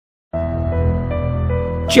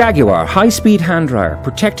Jaguar high-speed hand dryer,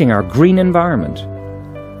 protecting our green environment.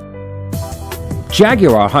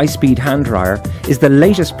 Jaguar high-speed hand dryer is the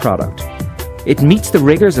latest product. It meets the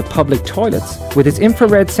rigours of public toilets with its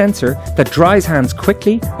infrared sensor that dries hands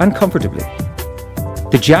quickly and comfortably.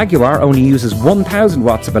 The Jaguar only uses 1000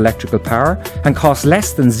 watts of electrical power and costs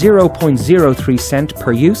less than 0.03 cent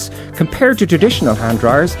per use compared to traditional hand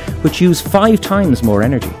dryers, which use 5 times more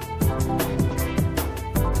energy.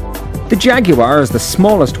 The Jaguar is the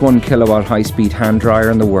smallest 1 kilowatt high-speed hand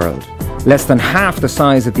dryer in the world, less than half the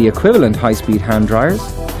size of the equivalent high-speed hand dryers.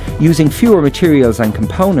 Using fewer materials and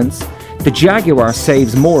components, the Jaguar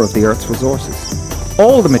saves more of the Earth's resources.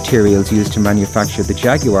 All the materials used to manufacture the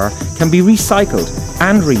Jaguar can be recycled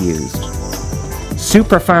and reused.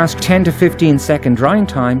 Super fast 10 to 15 second drying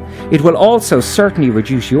time, it will also certainly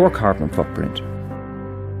reduce your carbon footprint.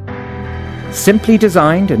 Simply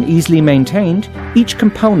designed and easily maintained, each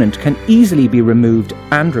component can easily be removed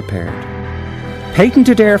and repaired.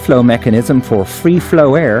 Patented airflow mechanism for free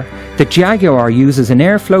flow air, the Jaguar uses an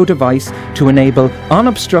airflow device to enable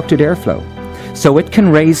unobstructed airflow, so it can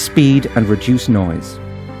raise speed and reduce noise.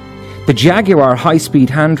 The Jaguar high-speed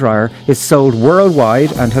hand dryer is sold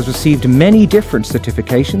worldwide and has received many different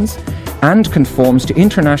certifications and conforms to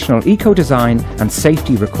international eco-design and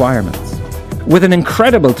safety requirements. With an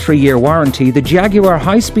incredible 3-year warranty, the Jaguar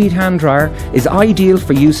high-speed hand dryer is ideal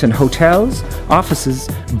for use in hotels, offices,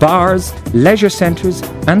 bars, leisure centres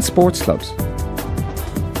and sports clubs.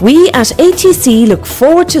 We at ATC look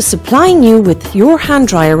forward to supplying you with your hand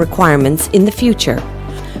dryer requirements in the future.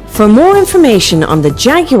 For more information on the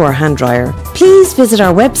Jaguar hand dryer, please visit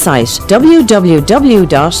our website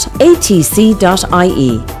www.atc.ie.